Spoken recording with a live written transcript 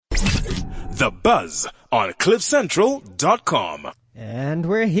The Buzz on CliffCentral.com. And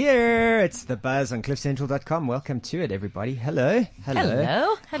we're here. It's The Buzz on CliffCentral.com. Welcome to it, everybody. Hello.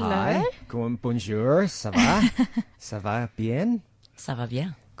 Hello. Hi. Bonjour. Ça va? Ça va bien? Ça va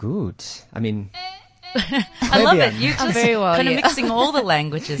bien. Good. I mean... I love it. You just very well, kind of yeah. mixing all the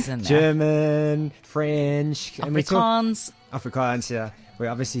languages in there. German, French. and we talk- Afrikaans. Afrikaans, yeah. We're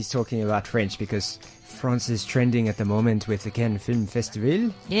obviously talking about French because France is trending at the moment with the Cannes Film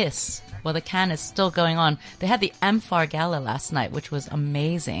Festival. Yes. Well, the Cannes is still going on. They had the Amphar Gala last night, which was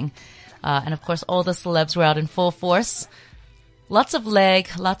amazing. And of course, all the celebs were out in full force. Lots of leg,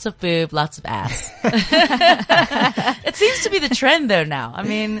 lots of boob, lots of ass. It seems to be the trend though now. I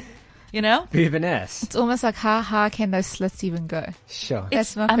mean, you know? Boob and ass. It's almost like how high can those slits even go? Sure.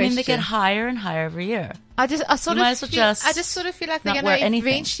 That's my I mean, question. they get higher and higher every year. I You might as well just I just sort of feel like they're not going wear to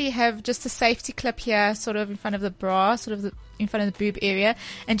anything. eventually have just a safety clip here, sort of in front of the bra, in front of the boob area,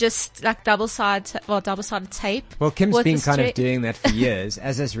 and just like double-sided tape. Well, Kim's with been the kind of stra- doing that for years,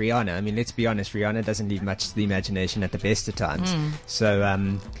 as has Rihanna. I mean, let's be honest, Rihanna doesn't leave much to the imagination at the best of times. So,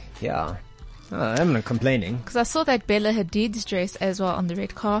 yeah. Oh, I'm not complaining. Because I saw that Bella Hadid's dress as well on the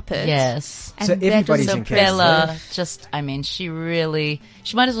red carpet. Yes. And So that everybody's was in case, Bella I mean, she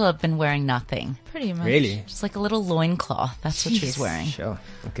might as well have been wearing nothing. pretty much. Really? Just like a little loincloth. That's what she was wearing. Sure.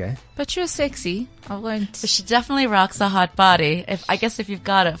 Okay. But you're sexy. I won't. But she definitely rocks a hot body. I guess if you've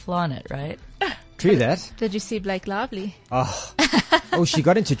got it, flaunt it, right? True that. Did you see Blake Lively? Oh, she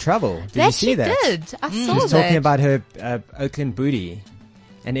got into trouble. Did you That see she that? did. I She saw was that. talking about her Oakland booty.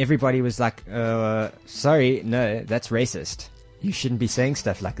 And everybody was like, sorry, no, that's racist. You shouldn't be saying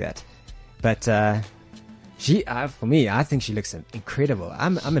stuff like that. But for me, I think she looks incredible.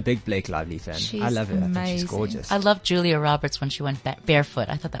 I'm a big Blake Lively fan. She's I love her. I think she's amazing. gorgeous. I love Julia Roberts when she went barefoot.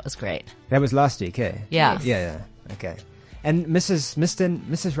 I thought that was great. That was last week, eh? Yeah. Yeah. Okay. And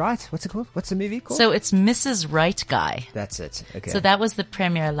Mrs. Right? What's it called? What's the movie called? So it's Mrs. Right Guy. That's it. Okay. So that was the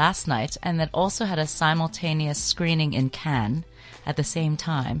premiere last night, and that also had a simultaneous screening in Cannes at the same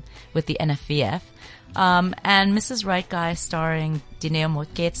time with the NFVF. And Mrs. Right Guy starring Dineo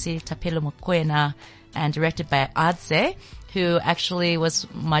Moketsi, Tapelo Mokoena, and directed by Adze, who actually was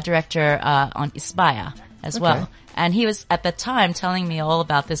my director on Isbaya as well. And he was at the time telling me all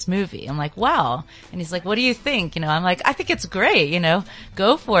about this movie. I'm like, wow. And he's like, what do you think? You know, I'm like, I think it's great, you know,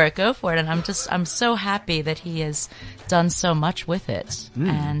 go for it. And I'm so happy that he has done so much with it.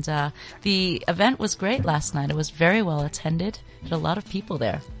 And, the event was great last night. It was very well attended. Had a lot of people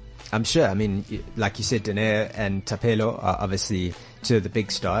there. I'm sure. I mean, like you said, Danae and Tapelo are obviously two of the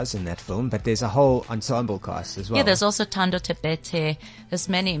big stars in that film, but there's a whole ensemble cast as well. Yeah, there's also Tando Tepete. There's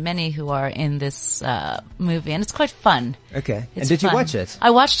many who are in this movie, and it's quite fun. Okay. It's and did you fun. watch it?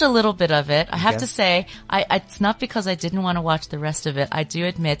 I watched a little bit of it. I have Okay. to say, it's not because I didn't want to watch the rest of it. I do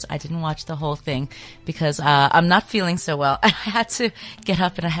admit I didn't watch the whole thing because I'm not feeling so well. I had to get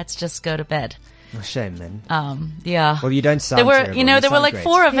up and I had to just go to bed. Oh, shame, man. Yeah. Well, you don't sound There were, terrible. you know, You there were sound like great.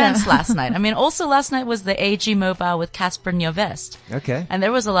 4 events last night. I mean, also last night was the AG Mobile with Casper Nyovest. Okay. And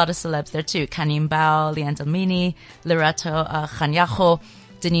there was a lot of celebs there too. Kanimbao, Liandelmini, Lerato Khanyaho,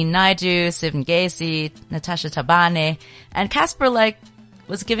 Deneen Naidu, Sivan Gacy, Natasha Tabane. And Casper,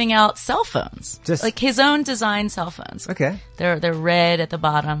 was giving out cell phones. Just- like his own design cell phones. Okay. They're red at the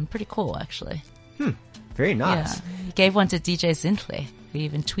bottom. Pretty cool, actually. Very nice. Yeah. He gave one to DJ Zintley. He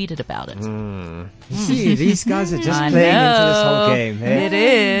even tweeted about it. You see, these guys are just I playing know. into this whole game. Hey? It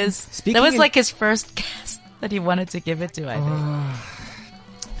is. Speaking That was in- like his first guest that he wanted to give it to, I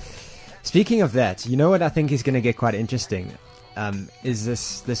think. Speaking of that, you know what I think is going to get quite interesting? Is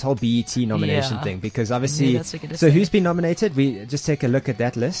this whole BET nomination Yeah. thing? Because I obviously, knew that's what you're gonna so say. who's been nominated? We just take a look at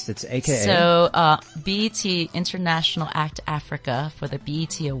that list. It's AKA. So, BET International Act Africa for the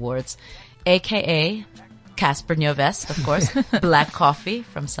BET Awards, aka Casper Nyovest, of course, Black Coffee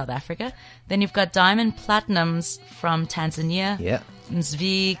from South Africa. Then you've got Diamond Platinums from Tanzania, Yeah.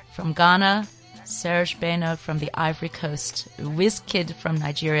 Nzvi from Ghana, Serge Beno from the Ivory Coast, Wizkid from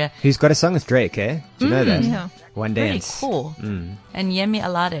Nigeria. Who's got a song with Drake, eh? Do you know that? yeah. One Pretty Dance. cool. And Yemi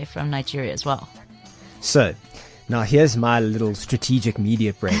Alade from Nigeria as well. So, now here's my little strategic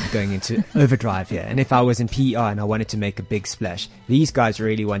media brain going into overdrive here. And if I was in PR and I wanted to make a big splash, these guys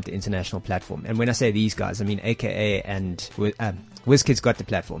really want the international platform. And when I say these guys, I mean AKA and WizKid's got the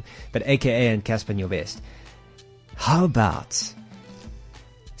platform, but AKA and Casper Nyovest. How about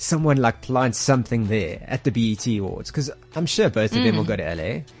someone like plants something there at the BET Awards? Because I'm sure both of them will go to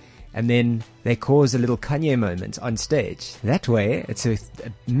LA. And then they cause a little Kanye moment on stage. That way, it's a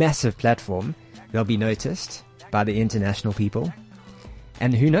massive platform. They'll be noticed by the international people.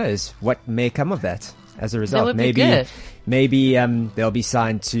 And who knows what may come of that. as a result. would be good. Maybe they'll be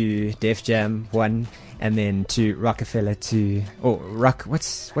signed to Def Jam 1 and then to Rockefeller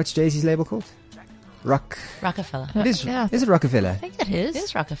what's Jay-Z's label called? Rockefeller. Is Yeah. it Rockefeller? I think it is. It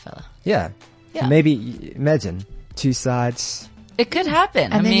is Rockefeller. Yeah. Yeah. Maybe, imagine, two sides. It could happen.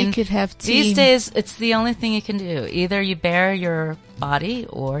 And I then mean, you could have these team. days, it's the only thing you can do. Either you bare your body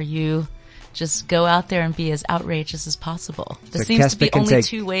or you just go out there and be as outrageous as possible. There So seems to Casper be can only take-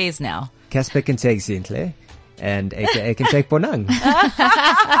 two ways now. Casper can take Zintle and AKA can take Bonang.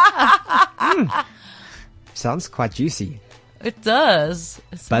 Sounds quite juicy. It does.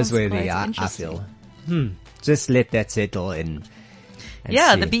 It sounds Buzzworthy, quite I interesting. feel. Just let that settle in. and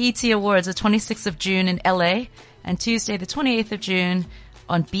Yeah, see. the BET Awards, the 26th of June in LA, and Tuesday, the 28th of June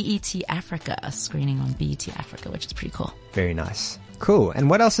on BET Africa, a screening on BET Africa, which is pretty cool. Very nice. Cool. And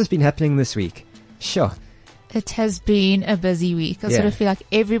what else has been happening this week? Sure. It has been a busy week. I sort Yeah. of feel like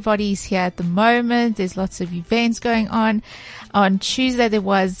everybody's here at the moment. There's lots of events going on. On Tuesday, there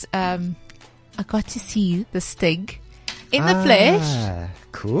was, I got to see the Stig in the flesh.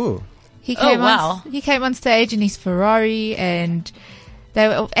 Cool. He Oh, came wow. he came on stage in his Ferrari, and they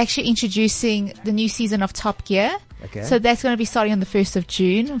were actually introducing the new season of Top Gear. Okay. So that's going to be starting on the 1st of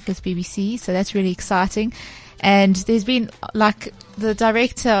June with BBC. So that's really exciting. And there's been, like, the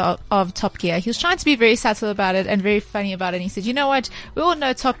director of Top Gear, he was trying to be very subtle about it and very funny about it. And he said, you know what? We all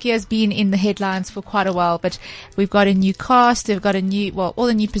know Top Gear has been in the headlines for quite a while, but we've got a new cast. They've got all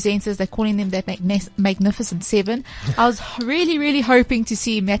the new presenters. They're calling them that Magnificent Seven. I was really, really hoping to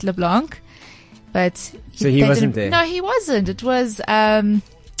see Matt LeBlanc, but So he they wasn't didn't- there? No, he wasn't. It was,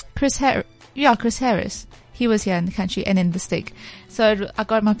 Chris Harris. He was here in the country, and then the Stig. So I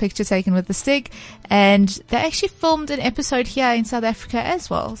got my picture taken with the Stig, and they actually filmed an episode here in South Africa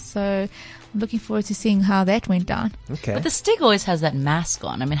as well. So I'm looking forward to seeing how that went down. Okay. But the Stig always has that mask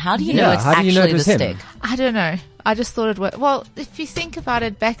on. I mean, how do you Yeah, know it's how do you actually know it the was him? Stig? I don't know. I just thought it was. Well, if you think about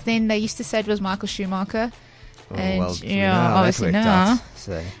it, back then they used to say it was Michael Schumacher. Oh, And, well, we yeah, know how that obviously worked now. out,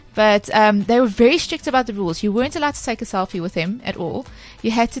 so. But they were very strict about the rules. You weren't allowed to take a selfie with him at all. You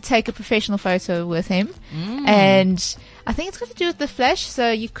had to take a professional photo with him. And I think it's got to do with the flash.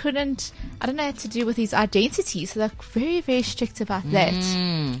 So you couldn't, I don't know, it had to do with his identity. So they're very, very strict about that.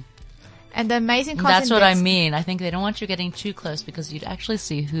 And the amazing content. That's what I mean. I think they don't want you getting too close because you'd actually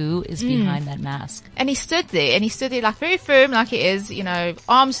see who is behind that mask. And he stood there like very firm, like he is,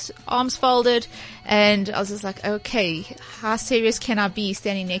 arms folded. And I was just like, okay, how serious can I be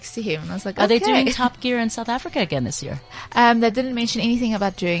standing next to him? And I was like, Are they okay. doing Top Gear in South Africa again this year? They didn't mention anything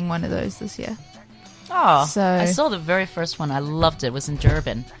about doing one of those this year. Oh, So- I saw the very first one. I loved it. It was in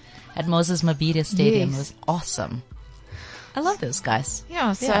Durban at Moses Mabhida Stadium. Yes. It was awesome. I love those guys.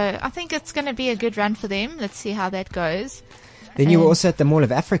 Yeah, so Yeah. I think it's going to be a good run for them. Let's see how that goes. Then you were And- also at the Mall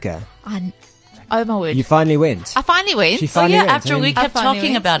of Africa. Oh my word. You finally went. I finally went. She Oh finally yeah, went. after we and kept I finally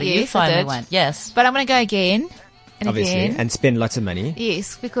talking went. about it, you Yes, I finally did. went. Yes. But I'm going to go again and obviously, again. and spend lots of money.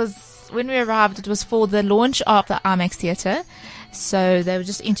 Yes, because when we arrived, it was for the launch of the IMAX theatre. So they were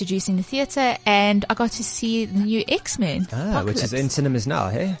just introducing the theatre, and I got to see the new X-Men. Which is Apocalypse. in cinemas now,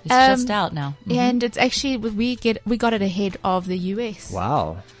 hey? It's just out now. And it's actually, we got it ahead of the US.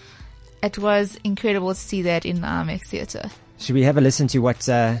 Wow. It was incredible to see that in the IMAX theatre. Should we have a listen to what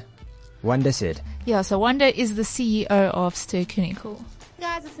Wanda said? Yeah, so Wanda is the CEO of Stir Clinical.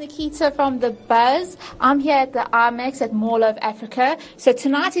 Guys, it's Nikita from The Buzz. I'm here at the IMAX at Mall of Africa. So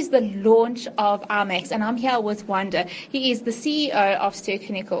tonight is the launch of IMAX, and I'm here with Wanda. He is the CEO of Stir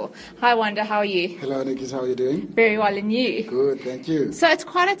Clinical. Hi Wanda, how are you? Hello, Nikki. How are you doing? Very well, and you? Good, thank you. So it's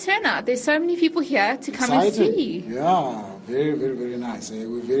quite a turnout. There's so many people here to come and see. Yeah, very, very, very nice.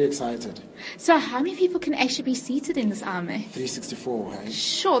 We're very excited. So how many people can actually be seated in this IMAX? 364, hey?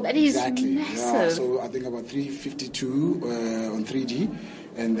 Sure, that is Exactly. Yeah, massive. so I think about 352 on 3D,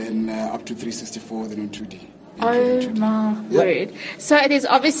 and then up to 364 then on 2D. Oh my word. So it is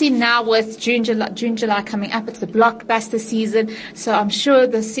obviously now with June, July coming up, it's the blockbuster season. So I'm sure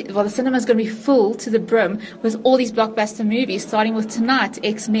the cinema is going to be full to the brim with all these blockbuster movies, starting with tonight,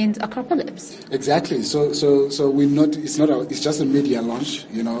 X-Men Apocalypse. Exactly. So we're not. It's just a media launch.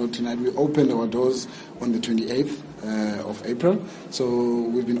 Tonight we opened our doors on the 28th of April. So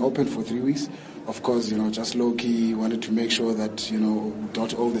we've been open for 3 weeks. Of course, just low-key, wanted to make sure that,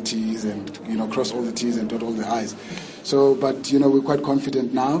 dot all the T's and, cross all the T's and dot all the I's. So, but, we're quite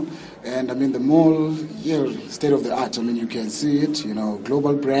confident now. And, I mean, the mall, state of the art. I mean, you can see it,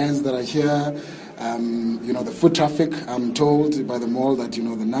 global brands that are here. The foot traffic, I'm told by the mall that, the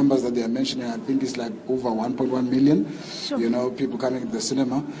numbers that they are mentioning, I think it's like over 1.1 million, Sure. People coming to the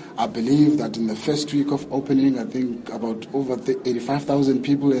cinema. I believe that in the first week of opening, I think about over 85,000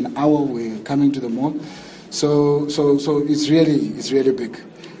 people an hour were coming to the mall. So it's really big,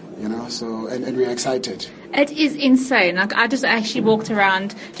 and we're excited. It is insane. Like, I just actually walked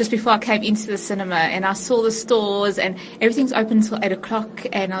around just before I came into the cinema, and I saw the stores, and everything's open until 8 o'clock,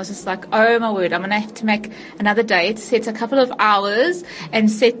 and I was just like, oh my word, I'm going to have to make another date, set a couple of hours, and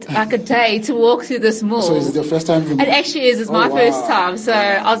set like a day to walk through this mall. So is it your first time? It actually is. It's my first time, so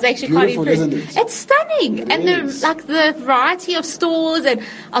I was actually quite Beautiful, impressed. isn't it? It's stunning, It and is. the variety of stores, and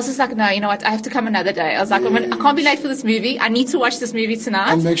I was just like, no, you know what, I have to come another day. I was like, I can't be late for this movie. I need to watch this movie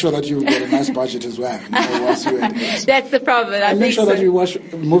tonight. And make sure that you get a nice budget as well. Once you That's the problem. I and make think sure so. that you watch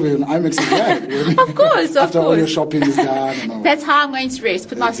a movie on IMAX as well. Of course, After all your shopping is done. And all. That's how I'm going to rest.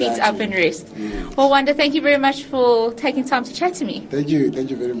 Put my feet up and rest. Yeah. Well, Wanda, thank you very much for taking time to chat to me. Thank you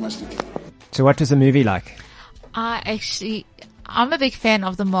very much, Nikki. So what was the movie like? I'm a big fan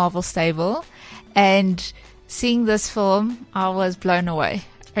of the Marvel stable, and seeing this film, I was blown away.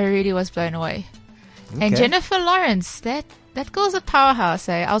 I really was blown away. And Okay. Jennifer Lawrence, that girl's a powerhouse,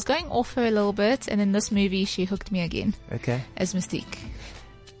 eh? I was going off her a little bit, and in this movie, she hooked me again Okay. as Mystique.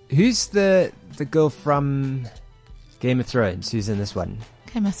 Who's the girl from Game of Thrones? Who's in this one?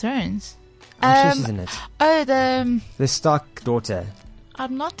 Game of Thrones. I'm sure she's in it. Oh, The Stark daughter.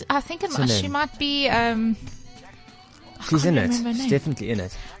 I'm not. I think What's her she name? might be. She's in can't it. remember her She's name. definitely in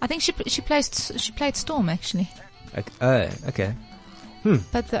it. I think she played Storm actually. Okay.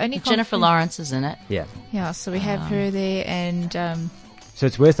 But the only Jennifer conflict- Lawrence is in it. Yeah. Yeah, so we have her there, and So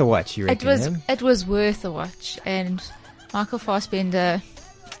it's worth a watch, you reckon? it was worth a watch. And Michael Fassbender.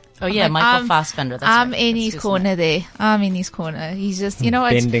 Oh yeah, like, Michael Fassbender. That's I'm right. in That's his who's corner it. there. I'm in his corner. He's just, you know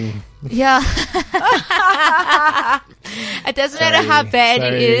what? Bending. Yeah. It doesn't matter how bad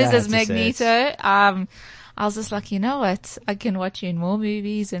Sorry, he is I had as to say Magneto. I was just like, you know what? I can watch you in more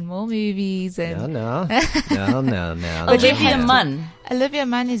movies and more movies. And No. Olivia Munn. Olivia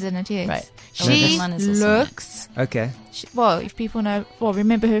Munn is in it, yes. Right. She Olivia Munn is also in it. looks, Okay. if people know,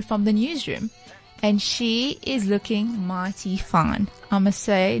 remember her from the newsroom. And she is looking mighty fine. I must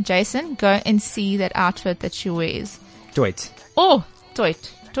say, Jason, go and see that outfit that she wears. Doit. Oh,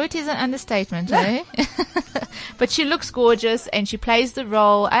 Doit. Doit is an understatement, eh? But she looks gorgeous and she plays the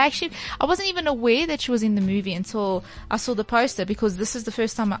role. I wasn't even aware that she was in the movie until I saw the poster, because this is the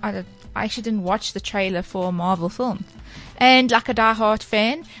first time I actually didn't watch the trailer for a Marvel film. And like a diehard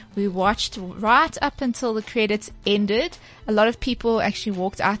fan, we watched right up until the credits ended. A lot of people actually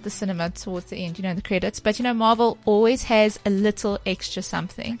walked out the cinema towards the end, the credits. But Marvel always has a little extra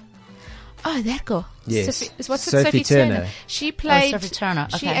something. Oh, that girl. Yes. Sophie Turner. She played. Sophie Turner.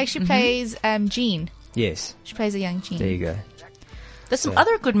 She Okay. actually plays Jean. Yes. She plays a young Jean. There you go. There's some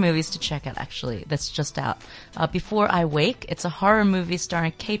other good movies to check out, actually, that's just out. Before I Wake, it's a horror movie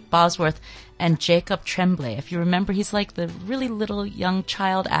starring Kate Bosworth and Jacob Tremblay. If you remember, he's like the really little young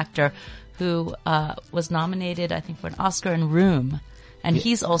child actor who was nominated, I think, for an Oscar in Room. And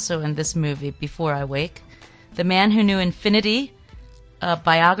he's also in this movie, Before I Wake. The Man Who Knew Infinity, a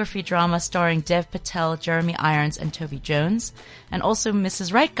biography drama starring Dev Patel, Jeremy Irons, and Toby Jones. And also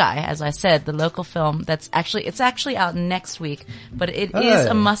Mrs. Right Guy, as I said, the local film it's actually out next week, but it is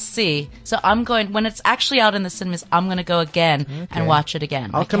a must-see. So when it's actually out in the cinemas, I'm going to go again and watch it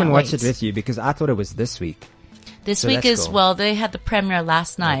again. I'll I come and can't watch wait. it with you, because I thought it was this week. This So week that's is, cool. well, they had the premiere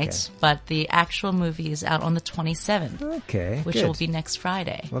last night, Okay. but the actual movie is out on the 27th, Okay. which good. will be next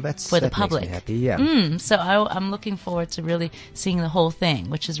Friday Well, for the that makes me public. happy. Yeah. So I'm looking forward to really seeing the whole thing,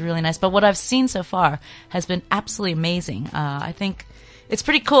 which is really nice. But what I've seen so far has been absolutely amazing. I think it's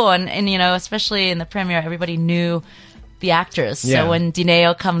pretty cool, and especially in the premiere, everybody knew the actors. Yeah. So when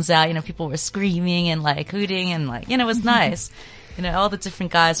Dineo comes out, people were screaming and like hooting and like, it was nice. All the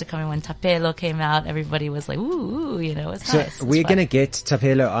different guys are coming. When Tapelo came out, everybody was like, ooh, it was So nice. It was we're fun. going to get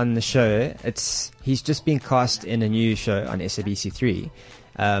Tapelo on the show. He's just been cast in a new show on SABC3.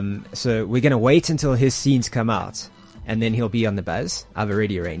 So we're going to wait until his scenes come out, and then he'll be on the buzz. I've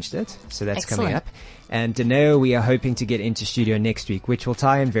already arranged it, so that's coming Excellent. up. And Dineo, we are hoping to get into studio next week, which will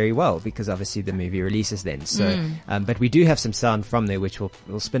tie in very well, because obviously the movie releases then. So, but we do have some sound from there, which we'll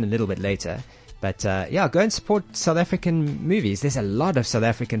spin a little bit later. But go and support South African movies. There's a lot of South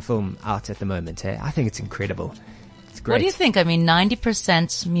African film out at the moment. I think it's incredible. It's great. What do you think? I mean,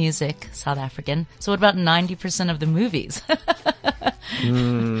 90% music, South African. So what about 90% of the movies?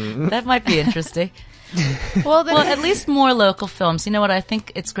 That might be interesting. Well, at least more local films. You know what? I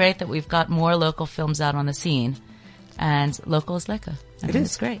think it's great that we've got more local films out on the scene. And local is lekker.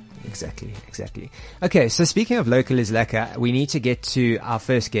 It's great. Exactly. Okay, so speaking of local is lekker, we need to get to our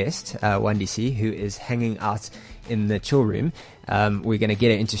first guest, Wandi C, who is hanging out in the chill room. We're going to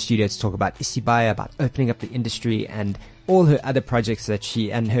get her into studio to talk about Isibaya, about opening up the industry and all her other projects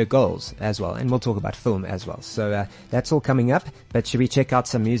and her goals as well. And we'll talk about film as well. So that's all coming up. But should we check out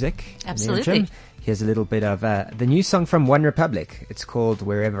some music? Absolutely. Here's a little bit of the new song from One Republic. It's called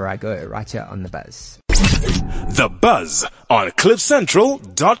Wherever I Go, right here on The Buzz. The Buzz on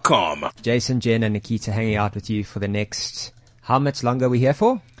CliffCentral.com. Jason, Jen, and Nikita hanging out with you for the next... How much longer are we here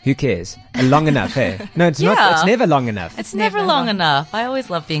for? Who cares? Long enough, hey? No, it's not. It's never long enough. It's never long enough. I always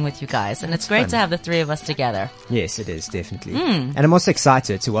love being with you guys, and it's great to have the three of us together. Yes, it is, definitely. And I'm also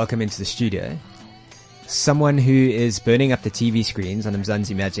excited to welcome into the studio someone who is burning up the TV screens on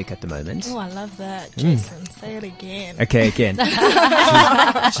Mzansi Magic at the moment. Oh, I love that, Jason. Say it again. Okay, again.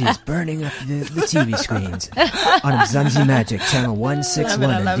 she's burning up the TV screens on Mzansi Magic, channel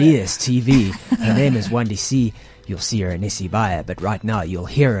 161 on DSTV. Her name is Wandi C. You'll see her in Isibaya, but right now you'll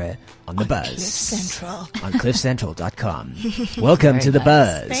hear her on The Buzz. Cliff Central. On CliffCentral.com. Welcome to The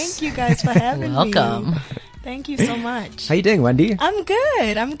Buzz. Thank you guys for having me. Welcome. Thank you so much. How you doing, Wandi? I'm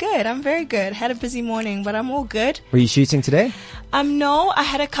good. I'm very good. Had a busy morning, but I'm all good. Were you shooting today? No, I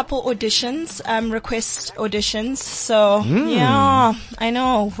had a couple auditions, request auditions. So, yeah, I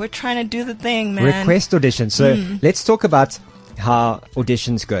know. We're trying to do the thing, man. Request auditions. So let's talk about how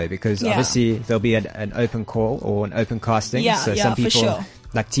auditions go, because obviously there'll be an open call or an open casting. So some people, for sure.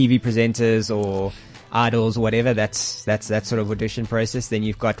 like TV presenters or idols or whatever, that's that sort of audition process. Then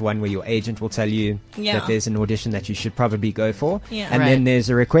you've got one where your agent will tell you that there's an audition that you should probably go for. Yeah. And then there's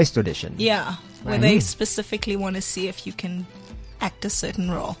a request audition. Yeah, where they specifically want to see if you can act a certain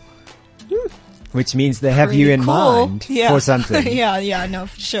role. Which means they have you in mind for something. yeah, no,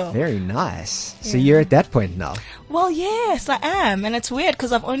 for sure. Very nice. So you're at that point now. Well, yes, I am. And it's weird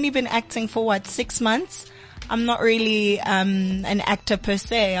because I've only been acting for 6 months. I'm not really an actor per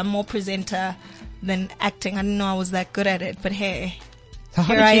se. I'm more presenter than acting. I didn't know I was that good at it, but hey, so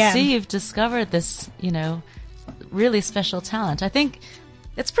here I am. You see, you've discovered this, really special talent. I think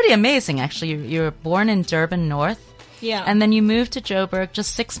it's pretty amazing, actually. You were born in Durban North. Yeah. And then you moved to Joburg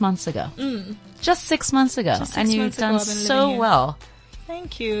just 6 months ago. Just 6 months ago. And you've done so well.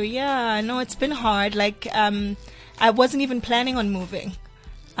 Thank you. Yeah, no, it's been hard. Like, I wasn't even planning on moving.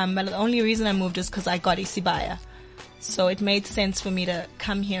 But the only reason I moved is because I got Isibaya. So it made sense for me to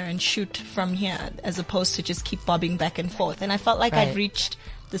come here and shoot from here as opposed to just keep bobbing back and forth. And I felt like I'd reached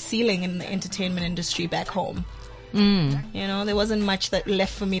the ceiling in the entertainment industry back home. There wasn't much that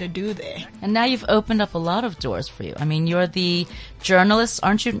left for me to do there. And now you've opened up a lot of doors for you. I mean, you're the journalist,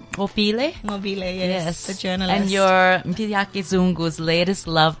 aren't you? Mobile, yes. The journalist. And you're Mpiyake Zungu's latest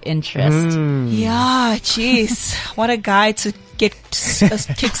love interest. Yeah, jeez. What a guy to get a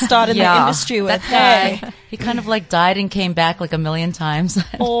kickstart in the industry with. That guy, he kind of died and came back a million times.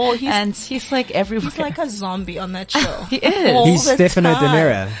 Oh, he's everywhere. He's like a zombie on that show. He is. He's Stefano De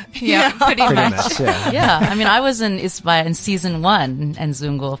Niro. Yeah, pretty much. Yeah. I mean, I was in Isibaya in season 1, and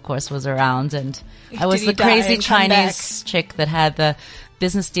Zungu, of course, was around, and I was the crazy Chinese chick that had the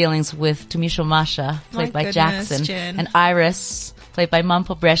business dealings with Tumisho Masha, played by Jackson, and Iris, played by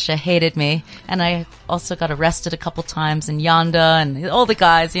Mampo Brescia, hated me, and I also got arrested a couple times in Yanda, and all the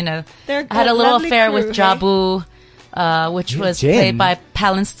guys, I had a little affair with Jabu, which was played by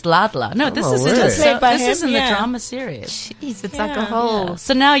Palin Stladla. No, this is in the drama series. Jeez, it's like a whole.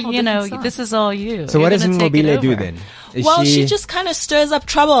 So now, this is all you. So what does Mobile do then? She just kind of stirs up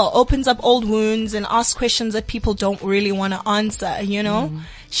trouble, opens up old wounds, and asks questions that people don't really want to answer,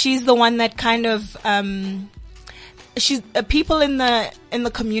 She's the one that kind of, people in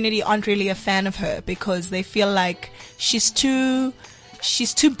the community aren't really a fan of her because they feel like she's too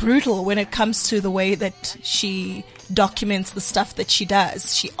brutal when it comes to the way that she documents the stuff that she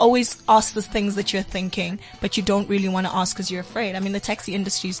does. She always asks the things that you're thinking, but you don't really want to ask because you're afraid. I mean, the taxi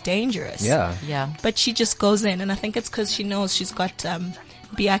industry is dangerous. Yeah. But she just goes in, and I think it's because she knows she's got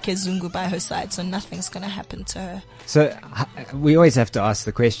Biake Zungu by her side, so nothing's going to happen to her. So we always have to ask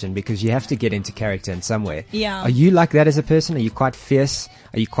the question because you have to get into character in some way. Yeah. Are you like that as a person? Are you quite fierce?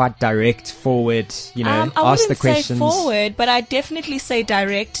 Are you quite direct, forward, ask the questions? I wouldn't say forward, but I definitely say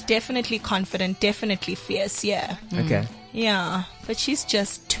direct, definitely confident, definitely fierce, yeah. Okay. Yeah, but she's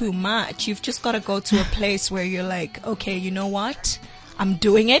just too much. You've just got to go to a place where you're like, okay, you know what? I'm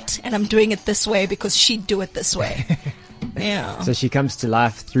doing it, and I'm doing it this way because she'd do it this way. Yeah. So she comes to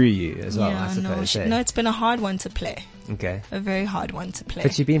life through you as well, I suppose. No, it's been a hard one to play. Okay. A very hard one to play.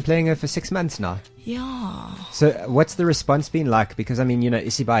 But you've been playing her for 6 months now. Yeah. So what's the response been like? Because, I mean,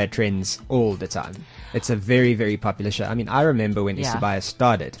 Isibaya trends all the time. It's a very, very popular show. I mean, I remember when Isibaya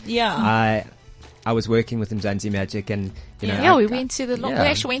started. Yeah. I was working with Mzansi Magic and, Yeah, we went to we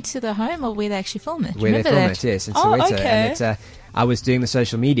actually went to the home of where they actually film it. Where they film it, yes, in Soweto. Okay. And I was doing the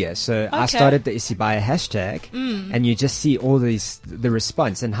social media, so I started the Isibaya hashtag, and you just see all the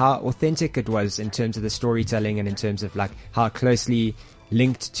response and how authentic it was in terms of the storytelling and in terms of like how closely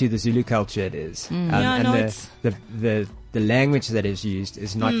linked to the Zulu culture it is. The language that is used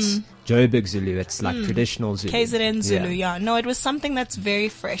is not Joburg Zulu, it's like traditional Zulu. KZN Zulu, yeah. No, it was something that's very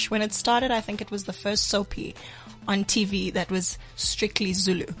fresh. When it started, I think it was the first soapy on TV that was strictly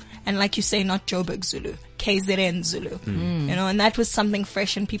Zulu. And like you say, not Joburg Zulu, KZN Zulu. And that was something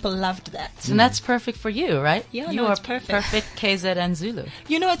fresh and people loved that. And that's perfect for you, right? Yeah, you are it's perfect. Perfect KZN Zulu.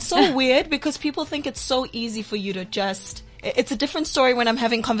 It's so weird because people think it's so easy for you to just... It's a different story when I'm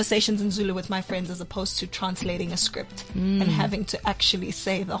having conversations in Zulu with my friends as opposed to translating a script and having to actually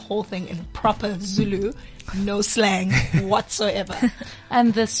say the whole thing in proper Zulu, no slang whatsoever.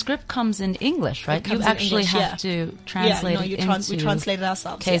 And the script comes in English, right? You actually have to translate it into... we translate it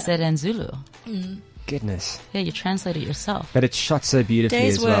ourselves. KZN Zulu. Goodness. Yeah, you translate it yourself. But it's shot so beautifully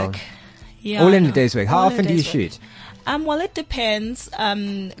Day's as well. work. Yeah, all in a day's work. How often do you shoot? Well, it depends.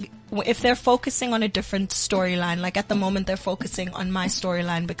 If they're focusing on a different storyline, like at the moment they're focusing on my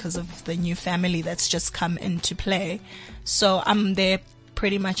storyline because of the new family that's just come into play. So I'm there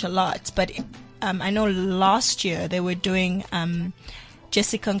pretty much a lot. But I know last year they were doing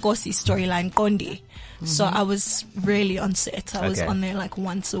Jessica Nkosi's storyline, Kondi. So I was really on set. I was on there like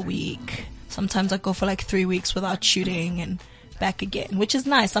once a week. Sometimes I go for like 3 weeks without shooting and back again, which is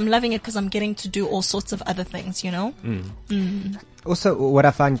nice. I'm loving it because I'm getting to do all sorts of other things, Also, what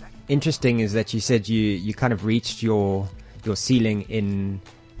I find interesting is that you said you kind of reached your ceiling in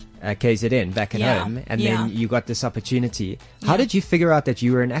KZN back at home, and then you got this opportunity. How did you figure out that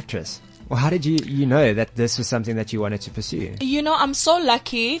you were an actress? Or how did you know that this was something that you wanted to pursue? I'm so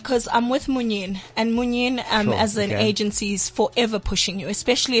lucky because I'm with Munyin, and Munyin as an agency is forever pushing you,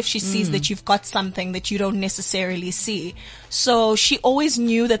 especially if she sees that you've got something that you don't necessarily see. So she always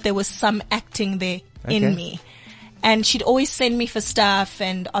knew that there was some acting there in me. And she'd always send me for stuff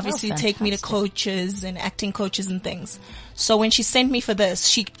and obviously take me to coaches and acting coaches and things. So when she sent me for this,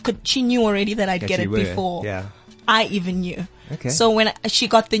 she knew already that I'd get it before I even knew. Okay. So when she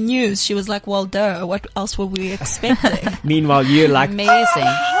got the news, she was like, well, duh, what else were we expecting? Meanwhile, you're like... Amazing.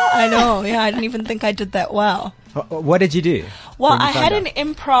 I know, I didn't even think I did that well. What did you do? Well, I had an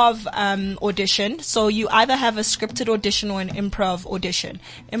improv audition. So you either have a scripted audition or an improv audition.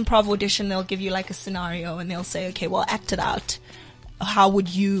 Improv audition, they'll give you like a scenario and they'll say, okay, well, act it out. How would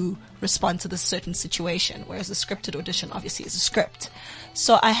you respond to this certain situation? Whereas a scripted audition obviously is a script.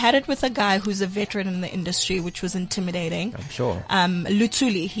 So I had it with a guy who's a veteran in the industry, which was intimidating. I'm sure.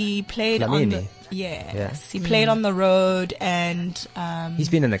 Lutuli, he played on the... Yes. He played on the road and... he's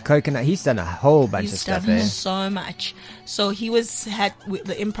been in the coconut. He's done a whole bunch of stuff there. He's done so much. So he had with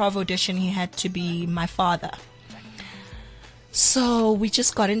the improv audition, he had to be my father. So we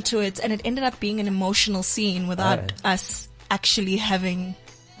just got into it and it ended up being an emotional scene without us actually having...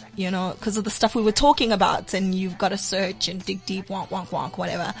 because of the stuff we were talking about, and you've got to search and dig deep, wonk, wonk, wonk,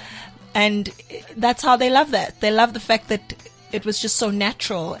 whatever. And that's how they love that. They love the fact that it was just so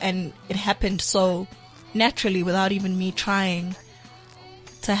natural and it happened so naturally without even me trying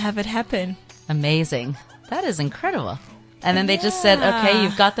to have it happen. Amazing. That is incredible. And then they just said, okay,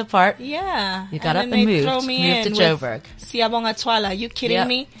 you've got the part. Yeah. You got up and moved to Joburg. Siyabonga Twala. Are you kidding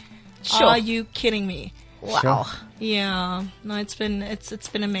me? Sure. Are you kidding me? Wow. Sure. Yeah. No, it's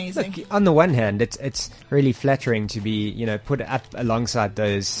been amazing. Look, on the one hand, it's really flattering to be, put up alongside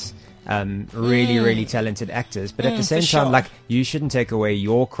those really talented actors, but at the same time, like, you shouldn't take away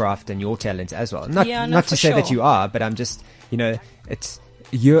your craft and your talent as well. Not to say that you are, but I'm just,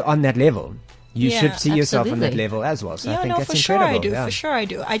 you're on that level. You should see yourself on that level as well. So I think that's incredible. For sure I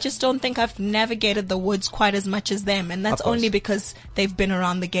do. I just don't think I've navigated the woods quite as much as them, and that's only because they've been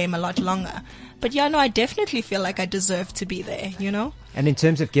around the game a lot longer. But I definitely feel like I deserve to be there, And in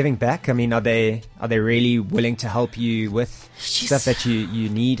terms of giving back, I mean, are they really willing to help you with stuff that you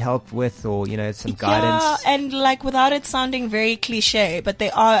need help with, or some guidance? Yeah, and like without it sounding very cliche, but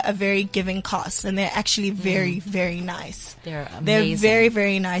they are a very giving cast, and they're actually very very nice. They're amazing. They're very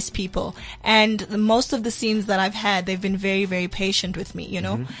very nice people, and most of the scenes that I've had, they've been very very patient with me,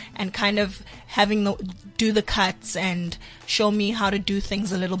 and kind of having do the cuts and show me how to do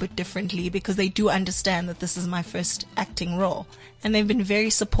things a little bit differently, because they do understand that this is my first acting role. And they've been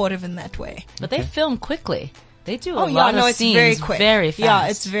very supportive in that way. But they film quickly. They do a lot of it's scenes very quick. very fast. Yeah,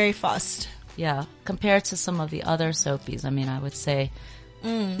 it's very fast. Yeah, compared to some of the other soapies, I mean, I would say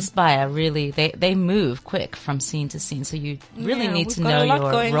Isbaya really, they move quick from scene to scene, so you really need to know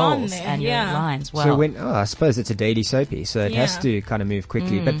your roles and your lines well. So I suppose it's a daily soapy, so it has to kind of move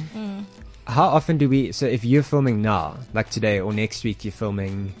quickly. But how often so if you're filming now, like today or next week you're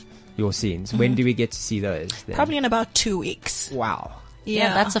filming your scenes, when do we get to see those then? Probably in about 2 weeks. Wow.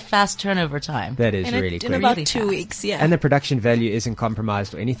 Yeah, that's a fast turnover time. That is really quick. In about Really 2 fast. weeks, yeah. And the production value isn't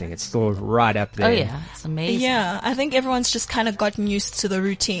compromised or anything. It's still right up there. Oh yeah, it's amazing. Yeah, I think everyone's just kind of gotten used to the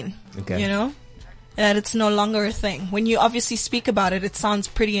routine. Okay. You know? That it's no longer a thing. When you obviously speak about it, it sounds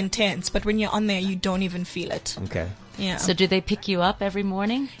pretty intense, but when you're on there, you don't even feel it. Okay. Yeah. So do they pick you up every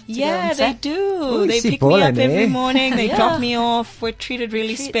morning? to go Yeah, on they set? do. Oh, They see pick me up Poland, every eh? morning. They Yeah. drop me off. We're treated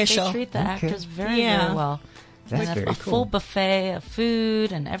really special. They treat the actors very, Yeah. very well. That's They have very a full buffet of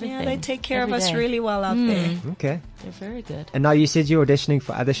food and everything. Yeah, they take care of every us day. really well out there. Okay. They're very good. And now you said you're auditioning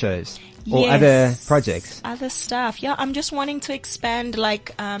for other shows or Yes. other projects. Other stuff. Yeah, I'm just wanting to expand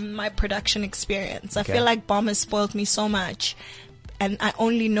like my production experience. I Okay. feel like Bomb has spoiled me so much, and I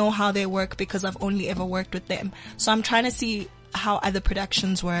only know how they work because I've only ever worked with them. So I'm trying to see how other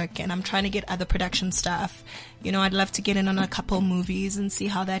productions work, and I'm trying to get other production stuff. You know, I'd love to get in on a couple movies and see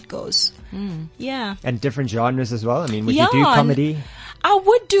how that goes. Yeah. And different genres as well. I mean, would you Yeah, do and- comedy? I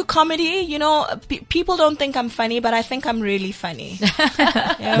would do comedy. You know, people don't think I'm funny, but I think I'm really funny. You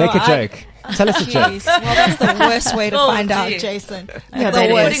know, Make a joke. Tell us a joke. Jeez. Well, that's the worst way to Oh, find out, dear. Jason. Yeah, the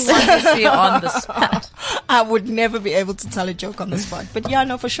that worst. Putting Wandi on the spot. I would never be able to tell a joke on the spot. But yeah,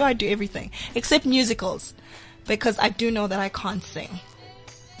 no, for sure I do everything. Except musicals. Because I do know that I can't sing.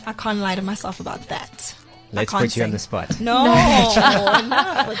 I can't lie to myself about that. Let's I can't put you on sing. the spot. No.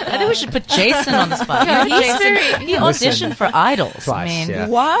 I think we should put Jason on the spot. Yeah, You know, he's Jason, he auditioned for Idols. Twice, I mean, yeah.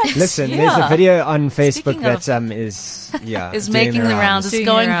 What? Listen, Yeah. there's a video on Facebook Speaking that of- is is doing making the rounds. It's Doing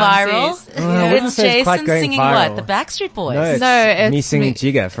going the rounds, viral. yes. I wouldn't It's say it's quite Jason going singing viral. what? The Backstreet Boys. No, it's No, it's me singing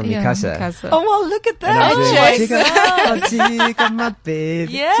Jiga from Mikasa. Mikasa. Oh, well, look at And I'm that, doing, Jason. Jiga, Jiga, my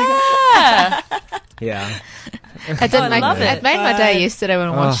baby. Yeah. Yeah. I did I love it. It made my day yesterday when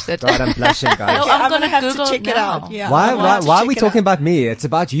I watched Oh, it. God, I'm blushing, guys. No, Okay, I'm I'm gonna gonna have Google to check it now. out. Yeah. Why I'm gonna have to are check we it talking out. about me? It's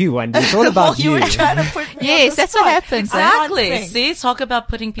about you, Wendy. It's all about You you. were trying to put me Yes, on the that's what spot. happens. I can't Exactly. sing. See, talk about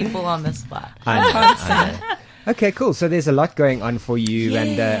putting people on the spot. I know. Okay, cool. So there's a lot going on for you, and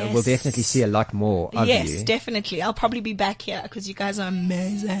we'll Yes. definitely see a lot more of Yes, you. definitely. I'll probably be back here because you guys are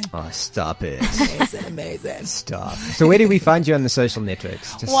amazing. Oh, stop it. Amazing, amazing. Stop. So where do we find you on the social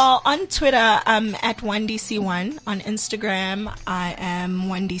networks? Just- Well, on Twitter, I'm at WandiC1. On Instagram, I am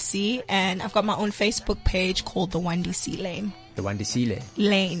WandiC. And I've got my own Facebook page called the WandiC Lane. the one to see there.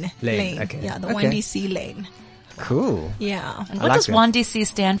 Lane. Okay. Yeah, the Okay. WandiC Lane. Cool. Yeah. And I what like does that. Wandi C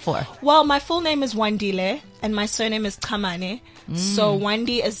stand for? Well, my full name is Wandile, and my surname is Kamane. So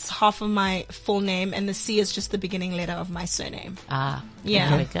Wandi is half of my full name, and the C is just the beginning letter of my surname. Ah, Yeah.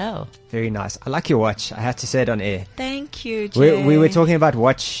 there we go. Very nice. I like your watch. I had to say it on air. Thank you, Jay. We were talking about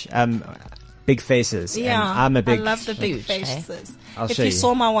watch big faces. Yeah, And I'm a big. I love the big Huge, eh? faces. I'll If show you you.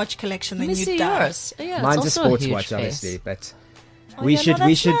 saw my watch collection, Let then me you'd see die. yours. Yeah, Mine's a it's also sports huge watch, face. obviously, but Oh, we yeah, should no,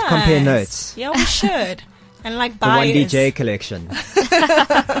 we that's should compare nice. notes. Yeah, we should. And like The one bias. DJ collection.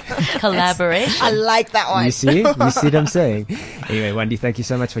 Collaboration. I like that one. You see? You see what I'm saying? Anyway, Wendy, thank you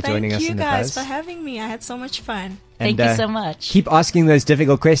so much for joining Thank us you in the guys buzz. for having me. I had so much fun. Thank And, you so much. Keep asking those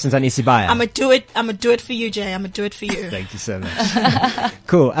difficult questions on Isibaya. I'm gonna do it. I'm gonna do it for you, Jay. I'm gonna do it for you. Thank you so much.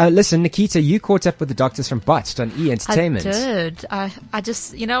 Cool. Listen, Nikita, you caught up with the doctors from Botched on E! Entertainment. I did. I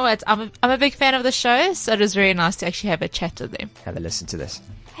just, you know what? I'm a big fan of the show, so it was very nice to actually have a chat with them. Have a listen to this.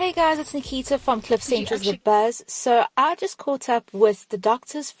 Hey guys, it's Nikita from Cliff Central's The Buzz. So I just caught up with the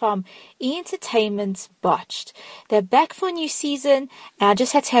doctors from E! Entertainment's Botched. They're back for a new season, and I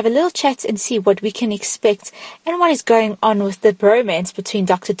just had to have a little chat and see what we can expect and what is going on with the bromance between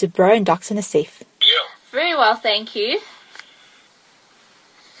Dr. Dubrow and Dr. Nassif. Very well, thank you.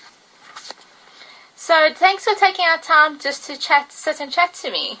 So thanks for taking our time just to sit and chat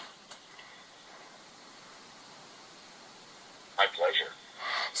to me. My pleasure.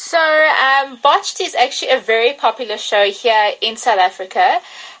 So, Botched is actually a very popular show here in South Africa,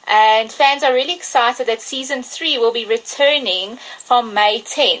 and fans are really excited that season 3 will be returning from May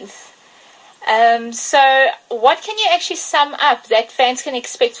 10th. So, what can you actually sum up that fans can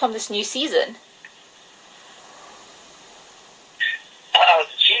expect from this new season?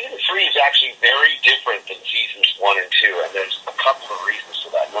 Season 3 is actually very different than seasons 1 and 2, and there's a couple of reasons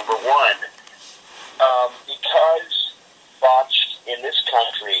for that. Number one, because Botched in this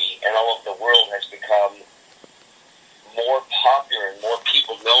country and all over the world has become more popular and more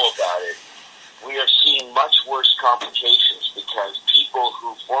people know about it, we are seeing much word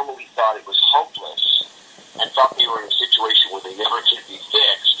thought it was hopeless and thought they were in a situation where they never could be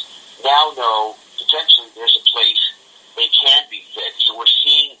fixed, now know potentially there's a place they can be fixed. So we're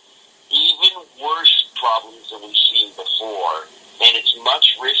seeing even worse problems than we've seen before, and it's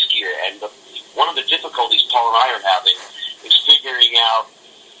much riskier. And one of the difficulties Paul and I are having is figuring out,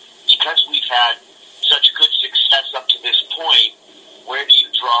 because we've had such good success up to this point, where do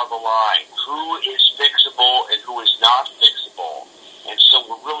you draw the line? Who is fixable and who is not fixable? And so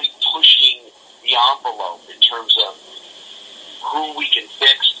we're really pushing the envelope in terms of who we can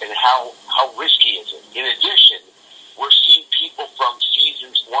fix and how risky is it. In addition, we're seeing people from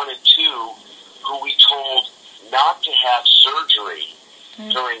seasons 1 and 2 who we told not to have surgery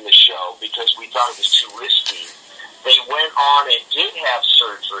during the show because we thought it was too risky. They went on and did have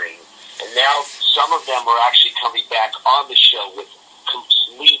surgery, and now some of them are actually coming back on the show with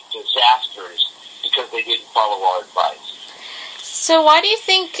complete disasters because they didn't follow our advice. So why do you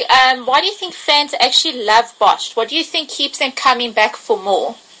think fans actually love Botched? What do you think keeps them coming back for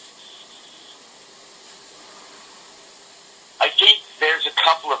more? I think there's a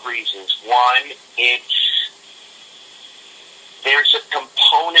couple of reasons. One, there's a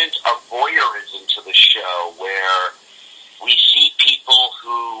component of voyeurism to the show where we see people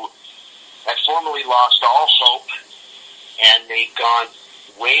who have formerly lost all hope and they've gone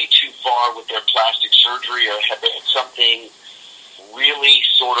way too far with their plastic surgery or have had something really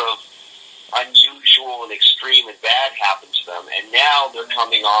sort of unusual and extreme and bad happen to them, and now they're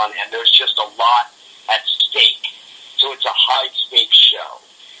coming on and there's just a lot at stake. So it's a high-stakes show.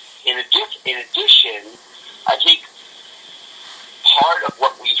 In addition, I think part of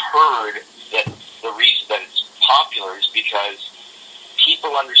what we've heard, that the reason that it's popular is because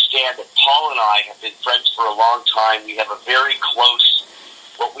people understand that Paul and I have been friends for a long time. We have a very close,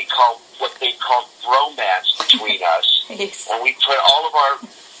 what they call bromance between us. Yes. And we put all of our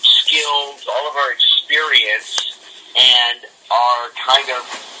skills, all of our experience, and our kind of,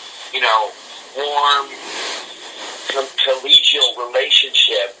 warm, collegial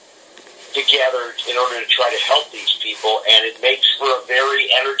relationship together in order to try to help these people, and it makes for a very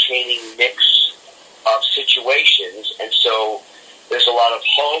entertaining mix of situations. And so there's a lot of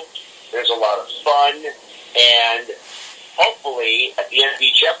hope, there's a lot of fun, and hopefully at the end of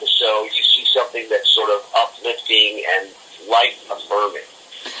each episode you see something that's sort of uplifting and life-affirming.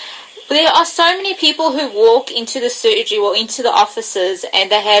 There are so many people who walk into the surgery or into the offices and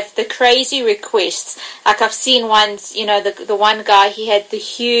they have the crazy requests. Like I've seen ones, the one guy, he had the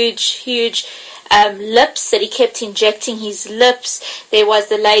huge lips that he kept injecting his lips. There was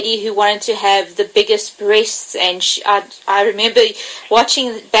the lady who wanted to have the biggest breasts, and I remember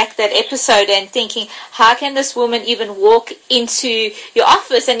watching back that episode and thinking, how can this woman even walk into your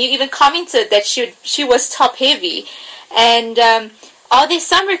office? And you even commented that she was top heavy. And are there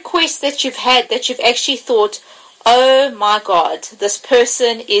some requests that you've had that you've actually thought, oh my God, this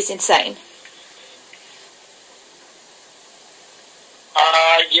person is insane?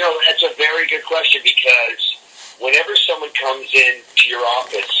 That's a very good question, because whenever someone comes in to your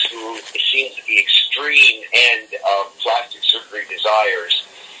office who seems at the extreme end of plastic surgery desires,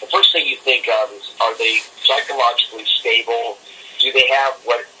 the first thing you think of is, are they psychologically stable? Do they have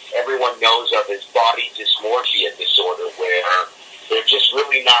what everyone knows of as body dysmorphia disorder, where they're just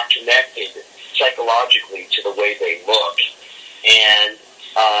really not connected psychologically to the way they look? And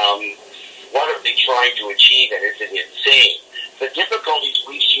what are they trying to achieve, and is it insane? The difficulties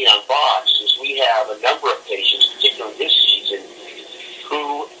we see on Box is we have a number of patients, particularly this season,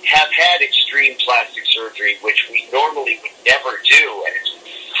 who have had extreme plastic surgery, which we normally would never do, and it's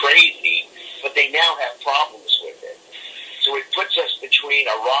crazy, but they now have problems with it. So it puts us between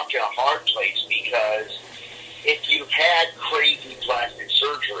a rock and a hard place, because if you've had crazy plastic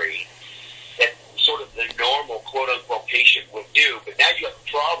surgery that sort of the normal quote-unquote patient would do, but now you have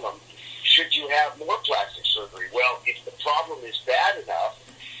a problem, should you have more plastic surgery? Well, if the problem is bad enough,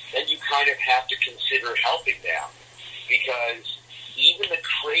 then you kind of have to consider helping them, because even the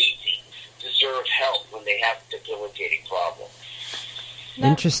crazy deserve help when they have debilitating problems.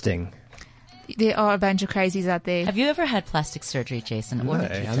 Interesting. There are a bunch of crazies out there. Have you ever had plastic surgery, Jason? No, Or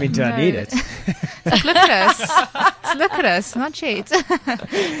did you I mean, do I need it? Look at us, not yet.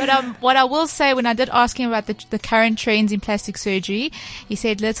 But what I will say, when I did ask him about the current trends in plastic surgery, he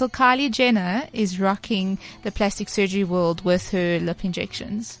said little Kylie Jenner is rocking the plastic surgery world with her lip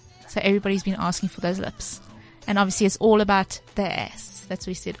injections. So everybody's been asking for those lips. And obviously it's all about the ass. That's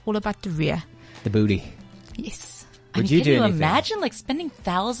what he said, all about the rear. The booty. Yes. Would can you do you anything? imagine spending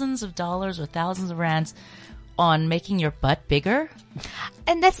thousands of dollars or thousands of rands on making your butt bigger.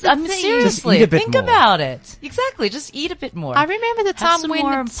 And that's the thing. Seriously, Just eat a bit think more. about it. Exactly, just eat a bit more. I remember the Have time some when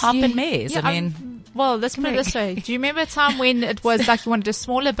more it's- pop and maize. Yeah, I mean, well, let's put it this way. Do you remember a time when it was like you wanted a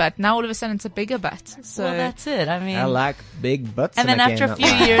smaller butt? Now all of a sudden it's a bigger butt. So well, that's it. I mean, I like big butts. and then I after a cannot few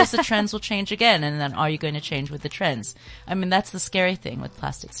lie. years, the trends will change again. And then, are you going to change with the trends? I mean, that's the scary thing with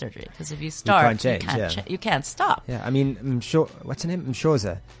plastic surgery. Because if you start, can't change, yeah. you can't stop. Yeah, I mean, I'm sure. What's her name?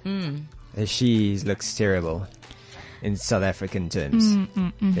 Mshoza. She looks terrible in South African terms.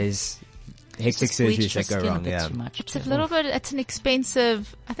 There's hectic Just bleach surgeries your that go skin a wrong. bit Yeah, too much. it's a little bit, it's an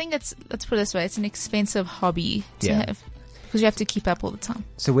expensive, I think let's put it this way, it's an expensive hobby to Yeah. have. Because you have to keep up all the time.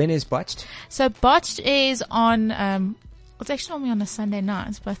 So when is botched? So Botched is on, it's actually normally on a Sunday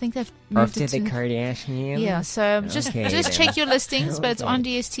night, but I think they've moved After it the to... Kardashians. Yeah, so just then. check your listings, but it's Okay. on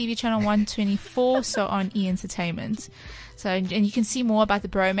DSTV channel 124, so on E Entertainment. So, and you can see more about the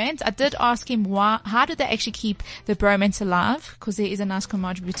bromance. I did ask him how did they actually keep the bromance alive? Because there is a nice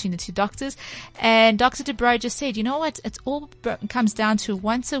camaraderie between the two doctors. And Dr. DeBro just said, you know what? It's all comes down to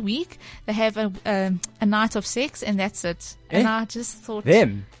once a week they have a night of sex, and that's it. And I just thought,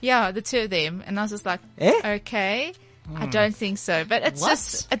 Them? yeah, the two of them, and I was just like, okay. I don't think so, but it's What?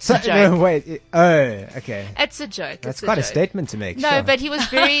 it's So, a joke. no, wait. Okay. It's a joke. That's It's quite a joke. statement to make. No, sure. but he was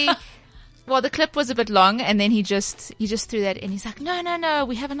very. Well, the clip was a bit long, and then he just threw that in. He's like, no,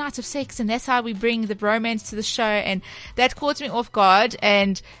 we have a night of sex, and that's how we bring the bromance to the show, and that caught me off guard,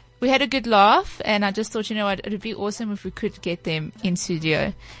 and we had a good laugh, and I just thought, you know what, it would be awesome if we could get them in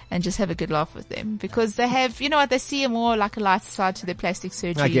studio and just have a good laugh with them, because they have, you know what, they see a more like a lighter side to their plastic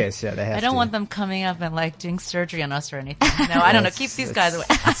surgery. I guess, yeah, they have I don't to. want them coming up and like doing surgery on us or anything. No, I don't know. Keep these guys away.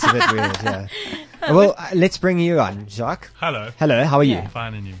 It's a bit weird, yeah. Well, let's bring you on, Jacques. Hello. Hello, how are you?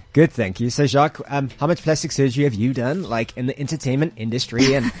 Fine, and you? Good, thank you. So, Jacques, how much plastic surgery have you done, like in the entertainment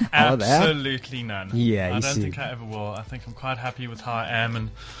industry and all of that? Absolutely none. Yeah, I you don't see. think I ever will. I think I'm quite happy with how I am, and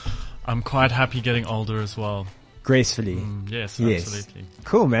I'm quite happy getting older as well. Gracefully. Yes, Yes. absolutely.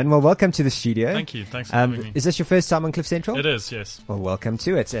 Cool, man. Well, welcome to the studio. Thank you. Thanks for having me. Is this your first time on Cliff Central? It is, yes. Well, welcome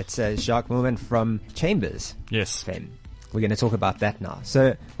to it. It's Jacques Moolman from Chambers Yes. fame. We're going to talk about that now.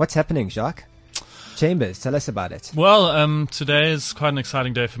 So, what's happening, Jacques? Chambers, tell us about it. Well, today is quite an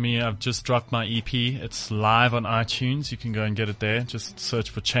exciting day for me. I've just dropped my EP. It's live on iTunes. You can go and get it there. Just search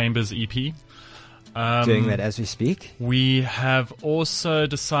for Chambers EP. Doing that as we speak. We have also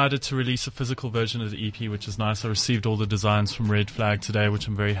decided to release a physical version of the EP, which is nice. I received all the designs from Red Flag today, which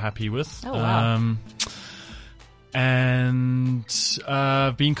I'm very happy with. Oh, wow. And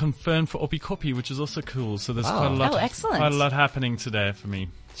being confirmed for Opi Kopi, which is also cool. So there's Wow. quite a lot, Oh, excellent. quite a lot happening today for me.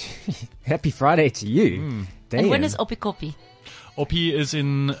 Happy Friday to you. Damn. And when is Opikopi? Opi is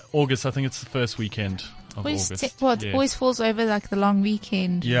in August. I think it's the first weekend of August. It Yes. always falls over like the long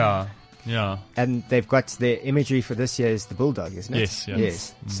weekend. Yeah, yeah. And they've got their imagery for this year is the bulldog, isn't it? Yes, yeah.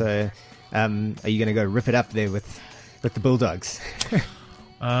 Yes. So, are you going to go rip it up there with the bulldogs?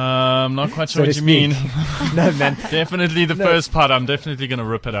 I'm not quite So sure to what you mean. No, man. Definitely the first part. I'm definitely going to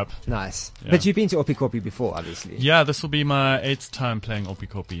rip it up. Nice. Yeah. But you've been to Opi Kopi before, obviously. Yeah, this will be my 8th time playing Opi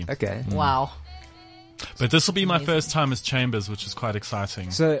Kopi. Okay. Wow. But this will be my Amazing. first time as Chambers, which is quite exciting.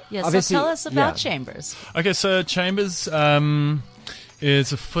 So, Yeah, so obviously, tell us about yeah. Chambers. Okay, so Chambers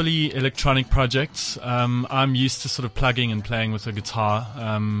is a fully electronic project. I'm used to sort of plugging and playing with a guitar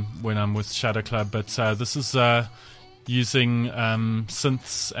when I'm with Shadow Club, but this is using